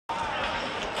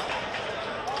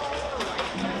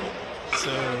So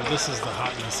this is the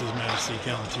hotness His Majesty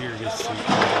Callanteer gets to come to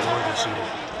war this year.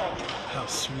 How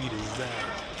sweet is that?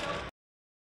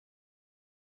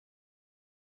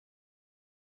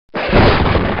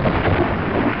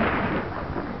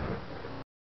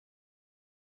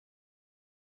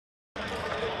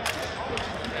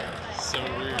 So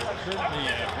we're currently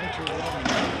at War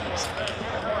Manuevers at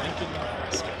Lincoln,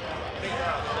 Nebraska.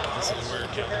 This is where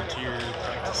Callanteer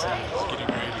practices getting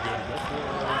ready to go to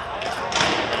war.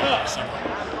 Some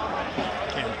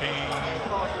campaign.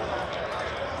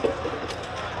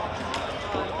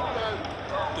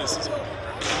 This is all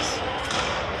practice.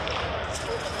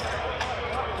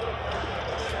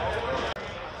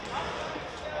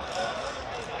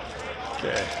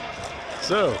 Okay,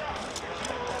 so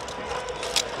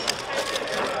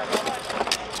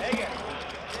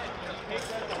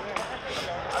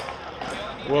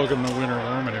welcome to Winter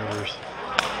War Maneuvers.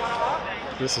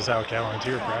 This is how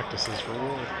Callanteer practices for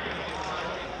war.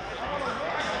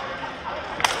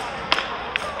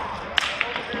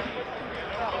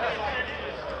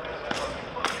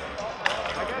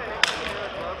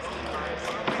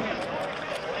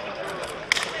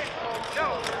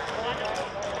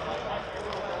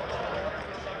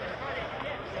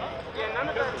 Yeah, none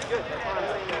of that is good. That's why I'm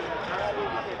saying that I need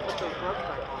to put those gloves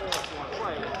back on if you want to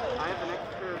play. I have an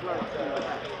extra pair of gloves in the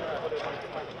back.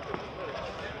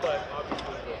 But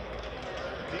obviously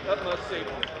the utmost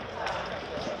safety.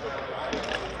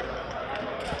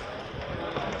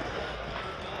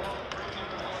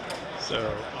 So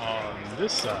on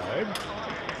this side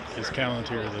is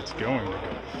Callanteer that's going to go.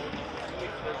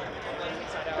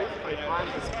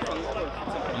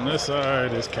 On this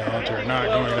side is Callanteer not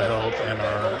going to help, and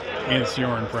our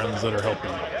Ancillary friends that are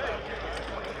helping.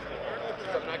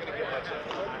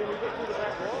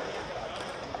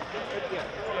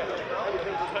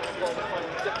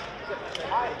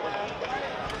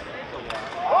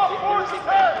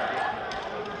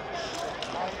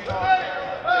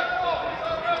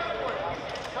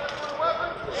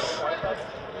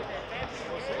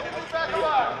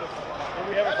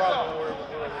 We have a problem where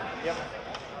yep.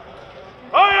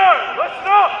 Fire! Listen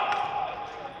up!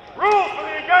 Rules for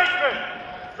the engagement.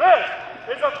 This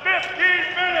is a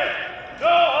 15-minute,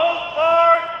 no holds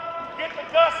barred, get the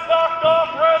dust knocked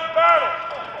off red battle.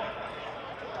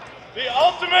 The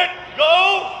ultimate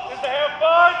goal is to have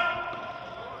fun.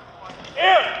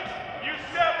 If you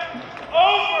step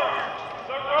over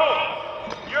the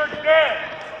rope, you're dead.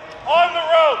 On the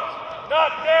ropes,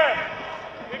 not dead.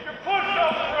 If you're pushed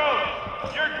off the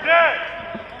rope, you're dead.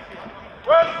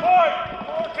 Red point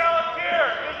for Callanteer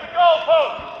is the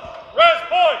goalpost. Red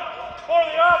point for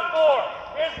the outboard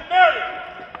is netted.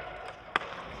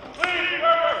 Please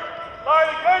remember, line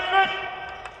engagement.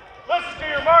 Listen to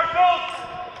your marshals.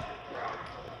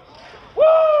 Woo!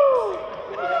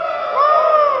 Woo!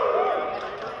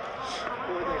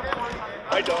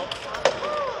 I don't.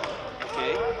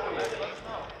 Okay.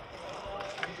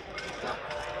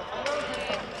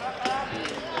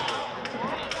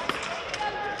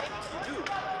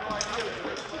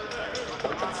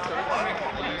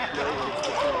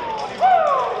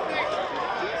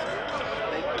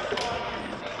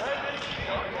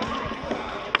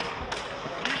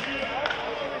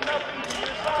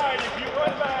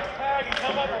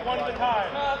 One at a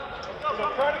time.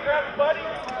 So try to grab a buddy,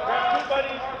 grab two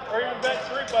buddies, or even bet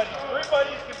three buddies. Three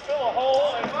buddies can fill a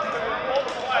hole and hold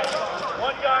the fight.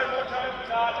 One guy more times than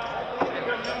not is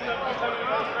going to end up becoming the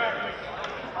most traffic.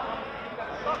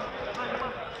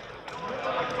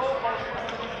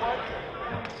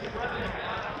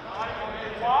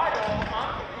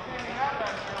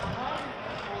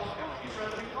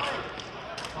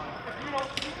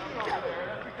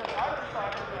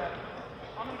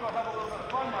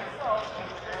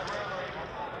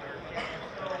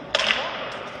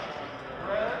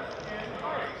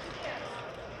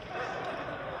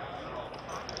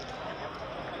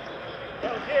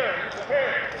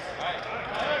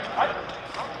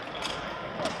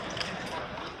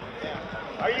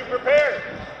 Are you prepared?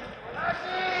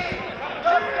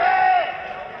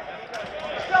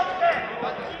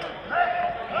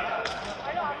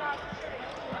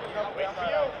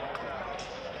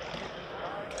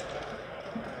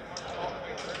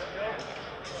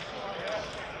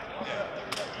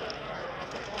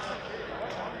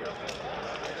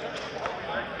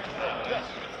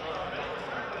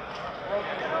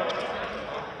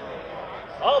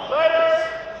 All fighters,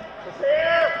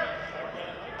 prepare.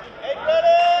 Hey,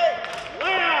 ready?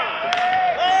 Lay out!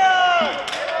 Lay out!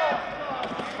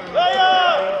 Lay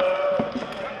out!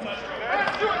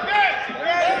 Let's do it again!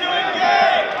 Let's do it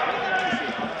again!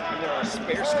 There are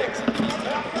spare sticks.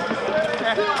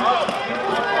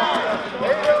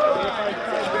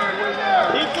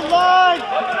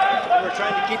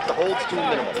 trying to keep the holds to a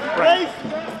minimum. Right.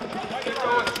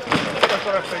 That's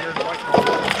what I figured.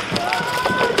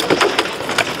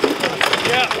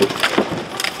 Yeah.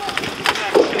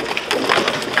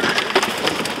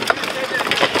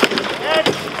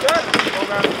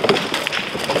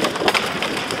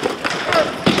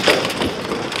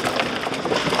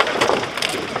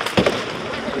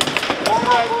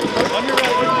 On your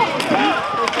right.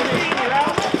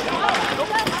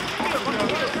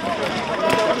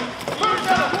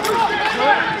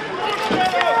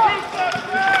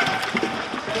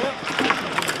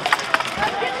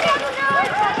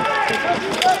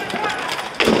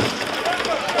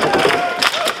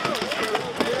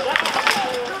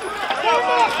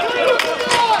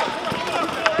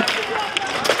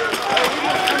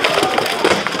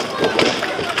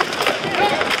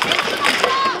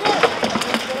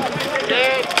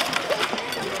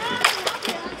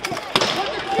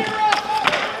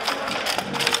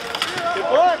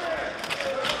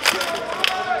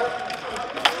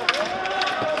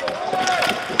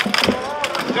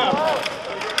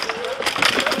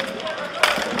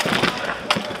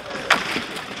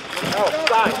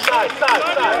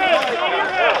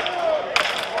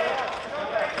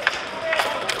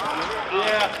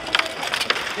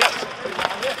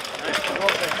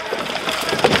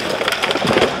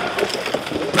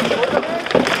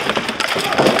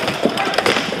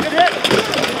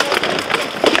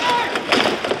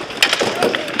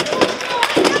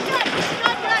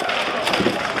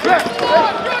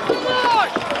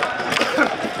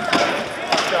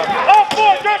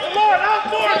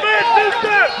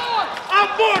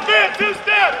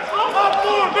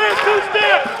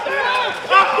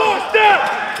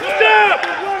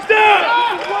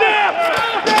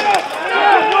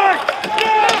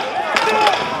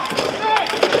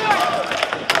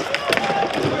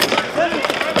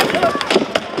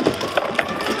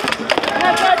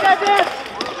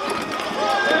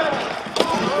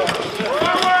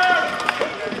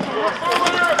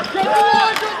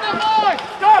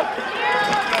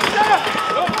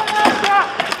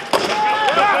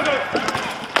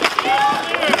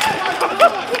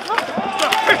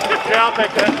 Yeah, I'll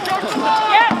take that.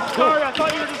 Yes! Sorry, I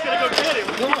thought you were just going to go get him.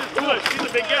 He's just good. He's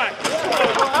a big guy.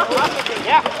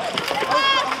 Yeah.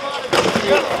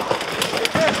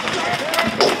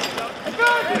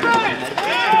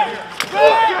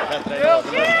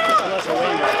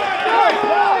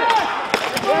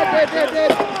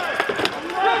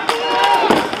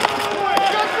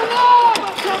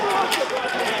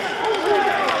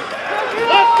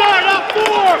 Left side, up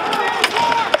 4!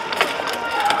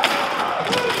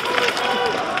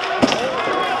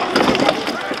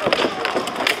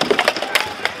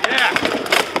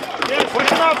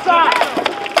 Outside.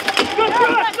 Good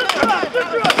cross, good cross, good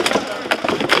cross.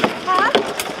 Huh?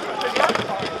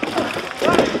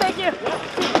 Thank you.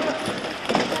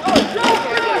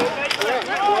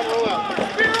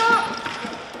 Spear up.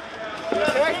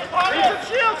 Need some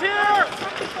shields here.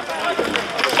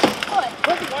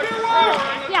 Spear up.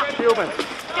 Yeah. Fieldman.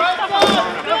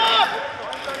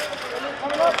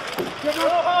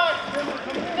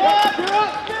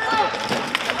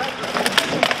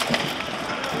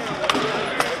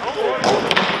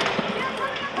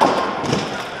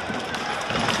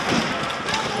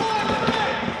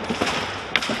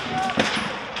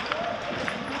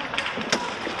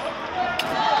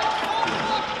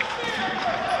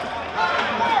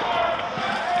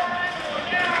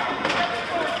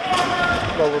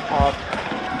 Lower pop.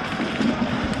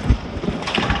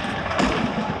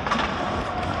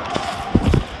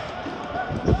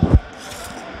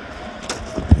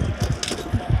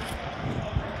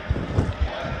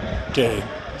 Okay,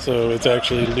 so it's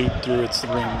actually looped through its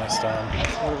ring this time.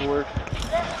 That'll work.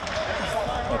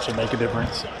 That should make a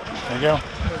difference. There you go.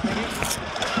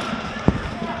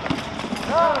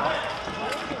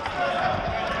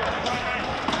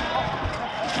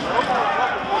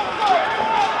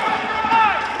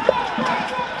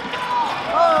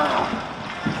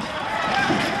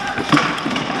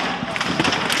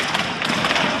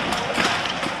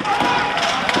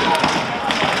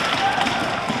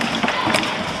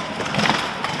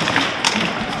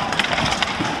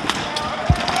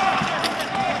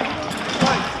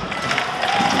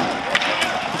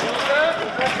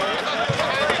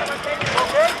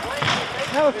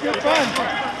 That was good fun.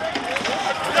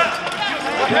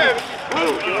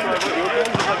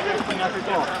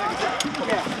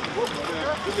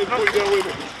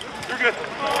 You're good.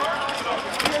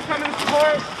 You're coming to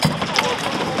support.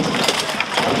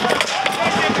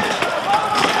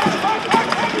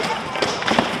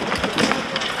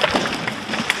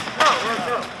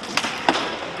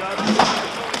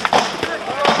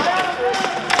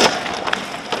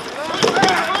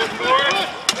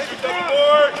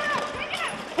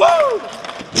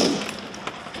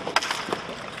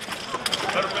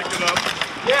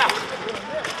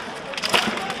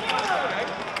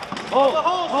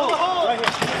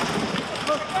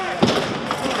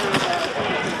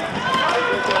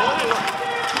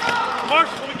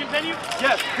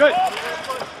 Yes, good.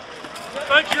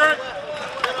 Thanks, Eric.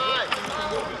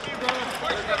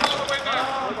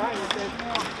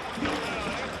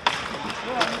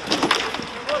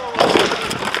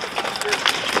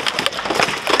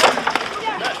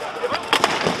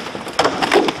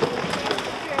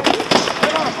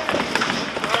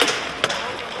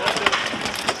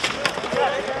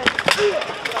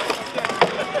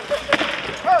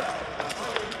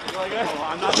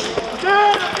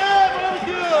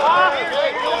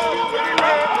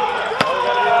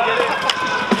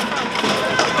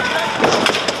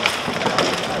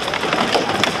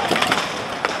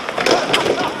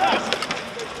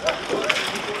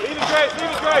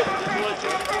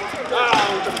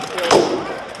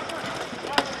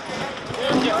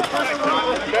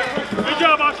 Good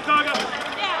job, Chicago.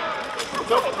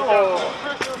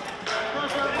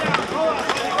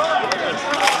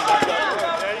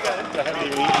 I haven't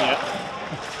even eaten yet.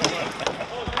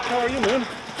 How are you, Moon?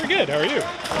 Pretty good. How are you?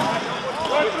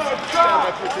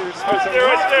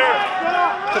 Right there.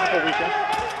 Typical weekend.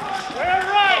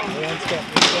 Right. Lance got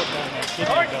picked up by my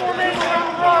kidney doctor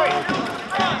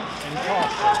and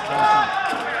coughed.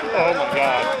 Oh my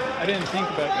God. I didn't think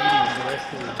about eating the rest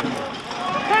of the dinner.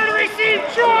 Turn to receive,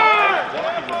 charge! I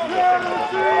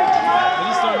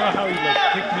just don't know how he like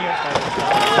picked me up by the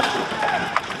collar.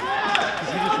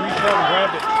 Because he just reached out and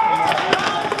grabbed it.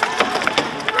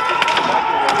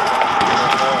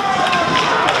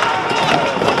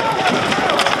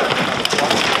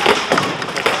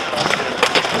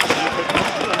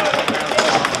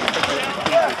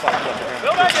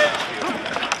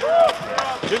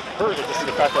 It didn't hurt, it just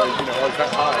the fact that I was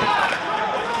that high.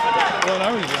 Well, when I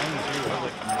was young too, I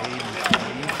like made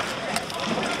money.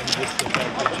 And just the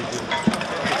fact that you could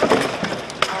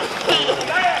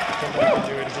come back and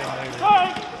do it again later.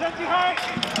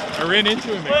 I ran into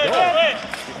him at golf.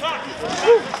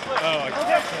 Oh, I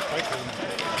can't fight him.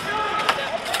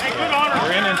 I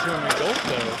ran into him at golf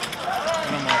though.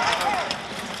 And I'm like,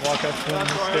 walk up to him,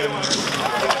 he's standing there.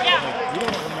 I'm like, you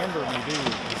don't remember me, do you?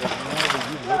 He's like, no, but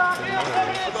you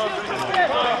look familiar.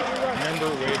 Remember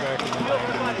way back in the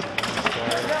 90s when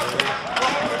Squire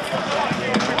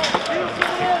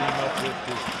came up with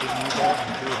his kidney ball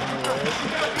and threw him away?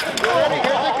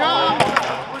 Here they come!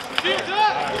 Shields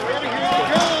up! Here they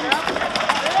come!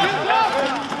 Shields up!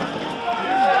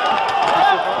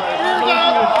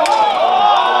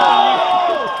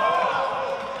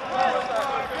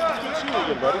 Good to see you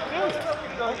again, buddy.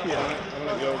 Thank you. I'm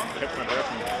going to go catch my breath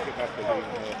and get back to the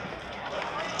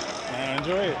I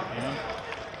enjoy it, you know.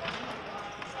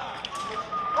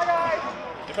 Hi guys!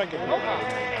 If I get right now,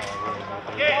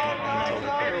 I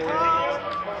really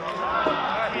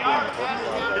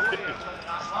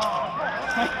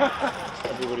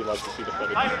Everybody loves to see the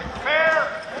footage. Fair!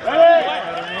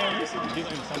 Man, this is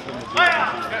giving something to do.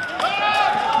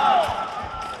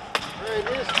 Hey,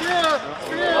 this is good!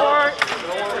 All right.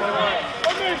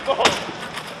 Baseball.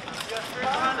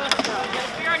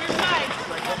 We're on your side.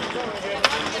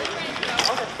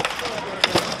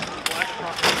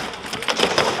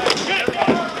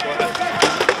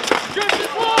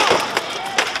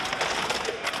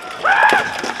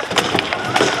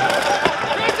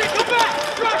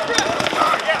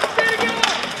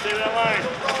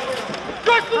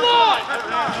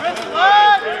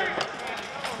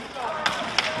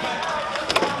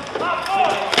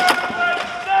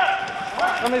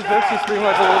 Some of these folks, you scream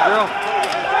like a little girl.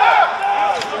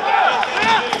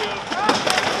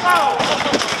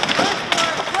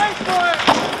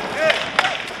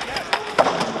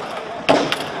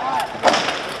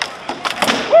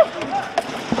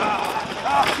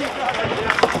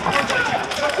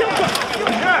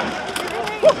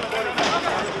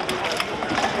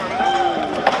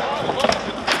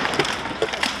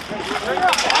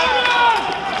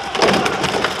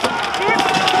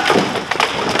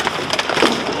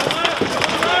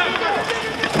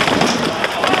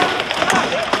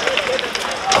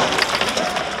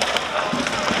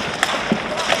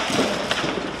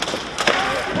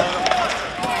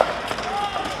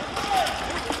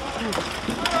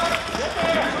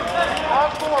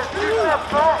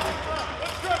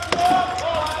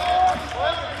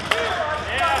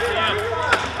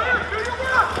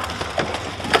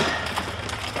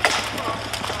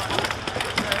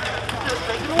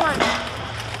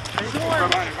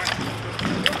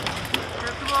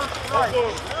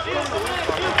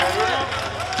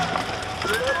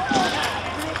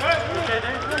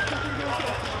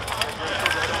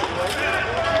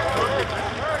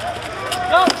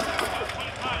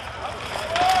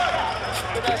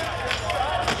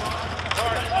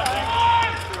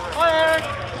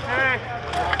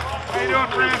 How you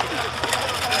doing, friend?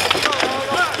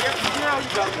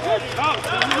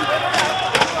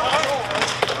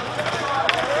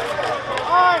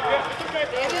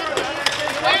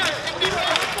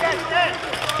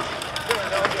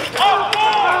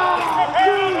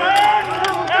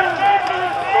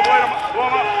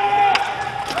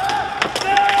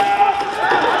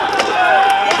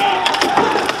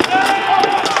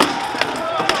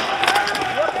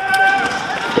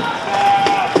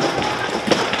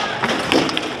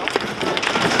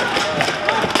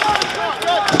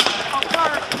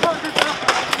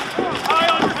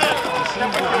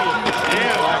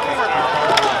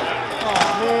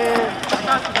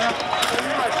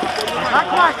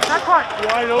 Not quite.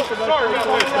 Wide open. Yeah,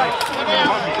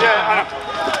 I know.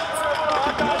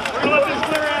 We're gonna let this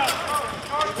clear out.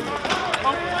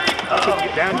 I couldn't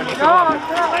get down to this.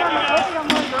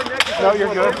 No,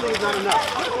 you're good.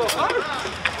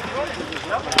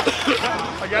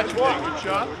 I got you. Good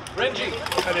shot. Renji,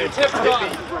 That is tip's gone.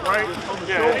 right.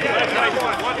 Yeah.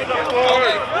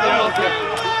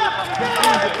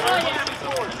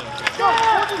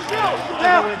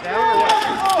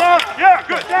 Yeah,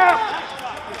 good. Down.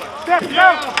 Step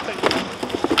down.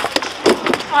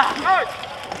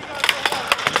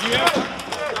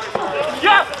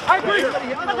 Yeah, I agree.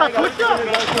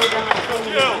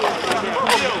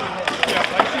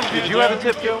 Did you have a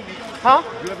tip, Joe? Huh?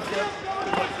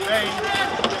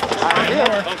 I did.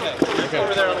 Okay.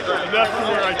 Over there on the ground. That's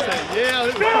where I'd say, yeah,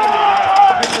 it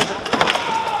was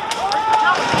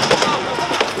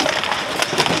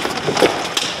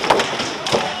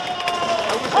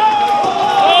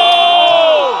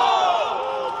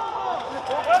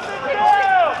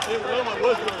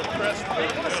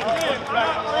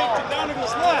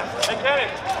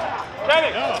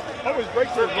Kenny, always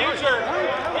break their use your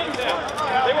hit them.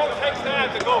 They won't take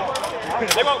stabs and go.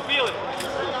 They won't feel it.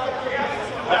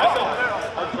 Yeah, I saw it.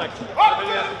 I was like,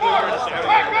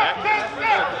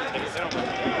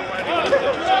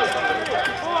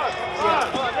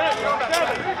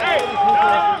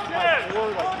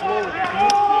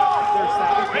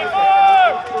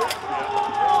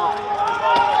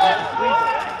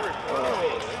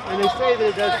 And they say that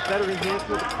it does better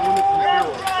enhancement of performance than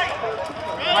steroids.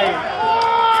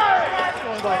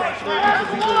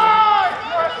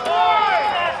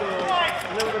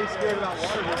 And everybody's scared about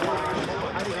water.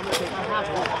 I think I'm going to take half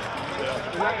of it.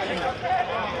 And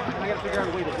I got to figure out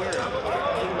a way to wear it.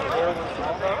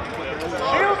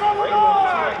 shield on the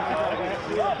line!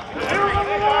 Shield on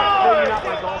the line!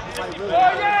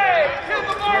 Oh yeah! Kill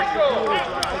the marshal!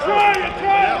 Try it,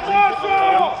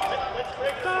 marshal!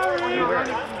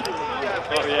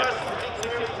 Oh, yeah.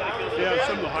 Yeah,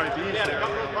 some of the high B's there.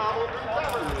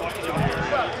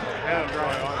 Had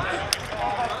dry arms.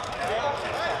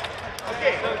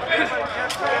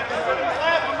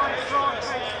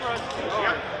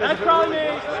 That's probably me.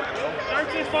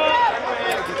 13 ball.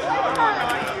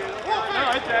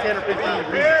 10 or 15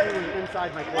 degrees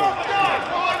inside my clothes.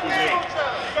 You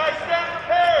guys stand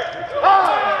prepared.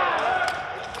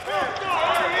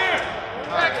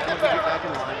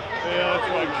 Yeah, that's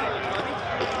what I mean.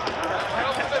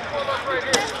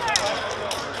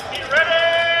 Get ready.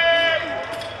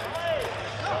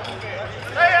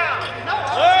 Lay out.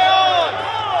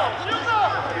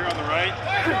 You're on the right.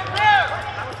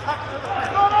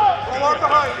 Walk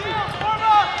behind.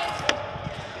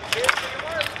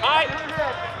 Hi.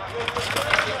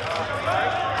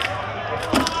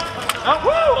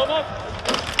 Woo! Almost.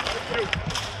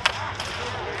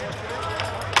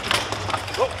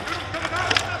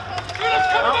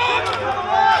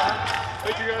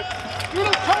 Thank you guys.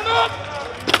 Turn up.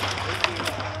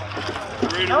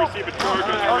 Ready to receive a charge on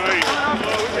your right.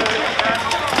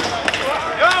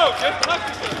 Go, get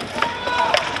lucky.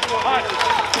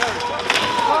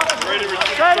 Ready to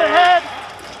receive Straight ahead!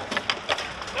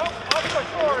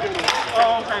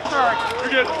 Oh, okay, sorry.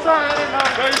 You're good. Sorry, I didn't know.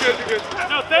 No, you're good. You're good.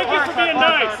 No, thank you for being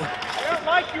nice. I don't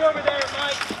like you over there,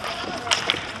 Mike.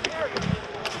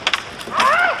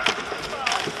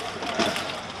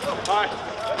 Hi.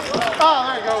 Oh,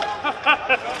 there you go.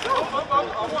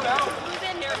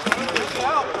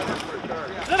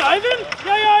 Is that Ivan?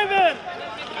 Yay, Ivan!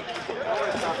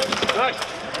 Nice.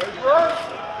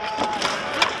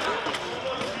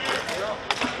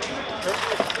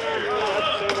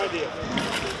 Same idea.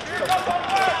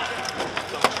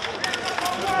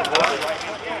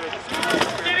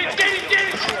 Get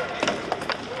it!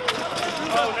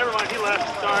 Oh, never mind. He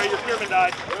left. Sorry, your pyramid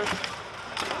died.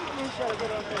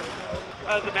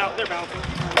 They're bouncing.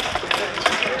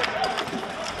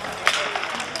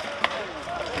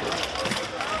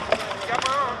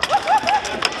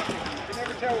 You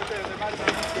never tell what they're. They might have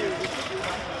been confused.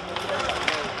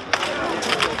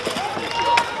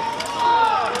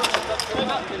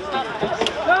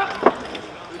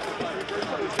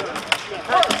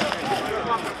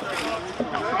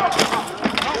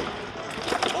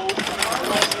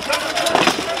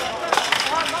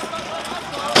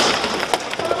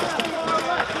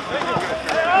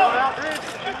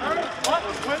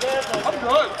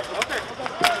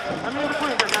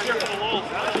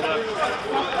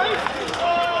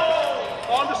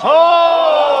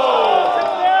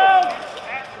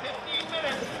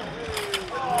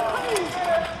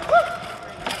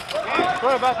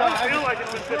 Sorry about that. I feel like it's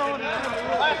been 15 minutes.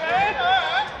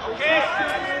 Okay.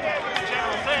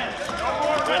 General sense. No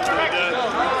more red direction.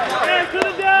 Man to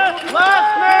the desk. Last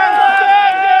man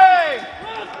standing!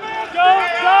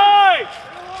 Don't die!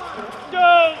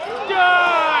 Don't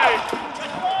die!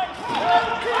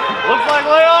 Looks like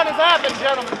layout has happened,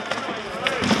 gentlemen.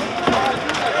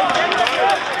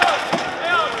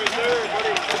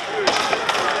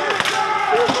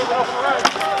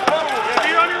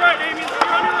 You're on your right, Damien. You're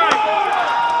on your right.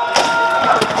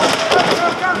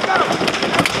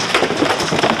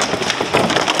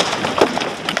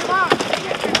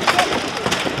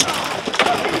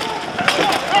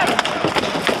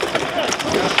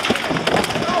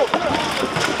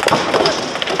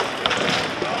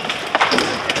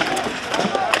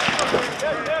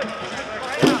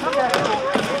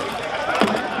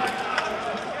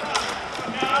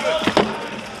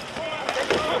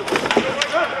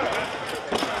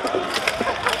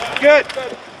 Good. Good.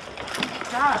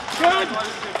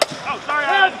 Oh, sorry,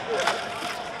 Adam.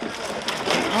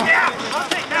 Yeah, I'll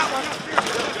take that one.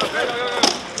 Okay,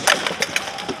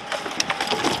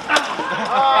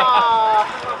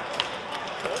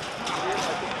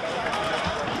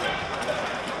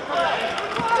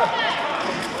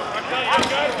 you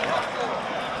good?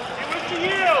 He went to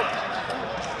yield.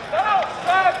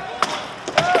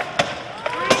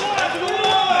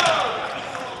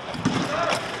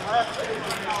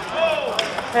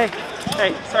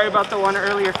 Hey, sorry about the one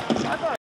earlier.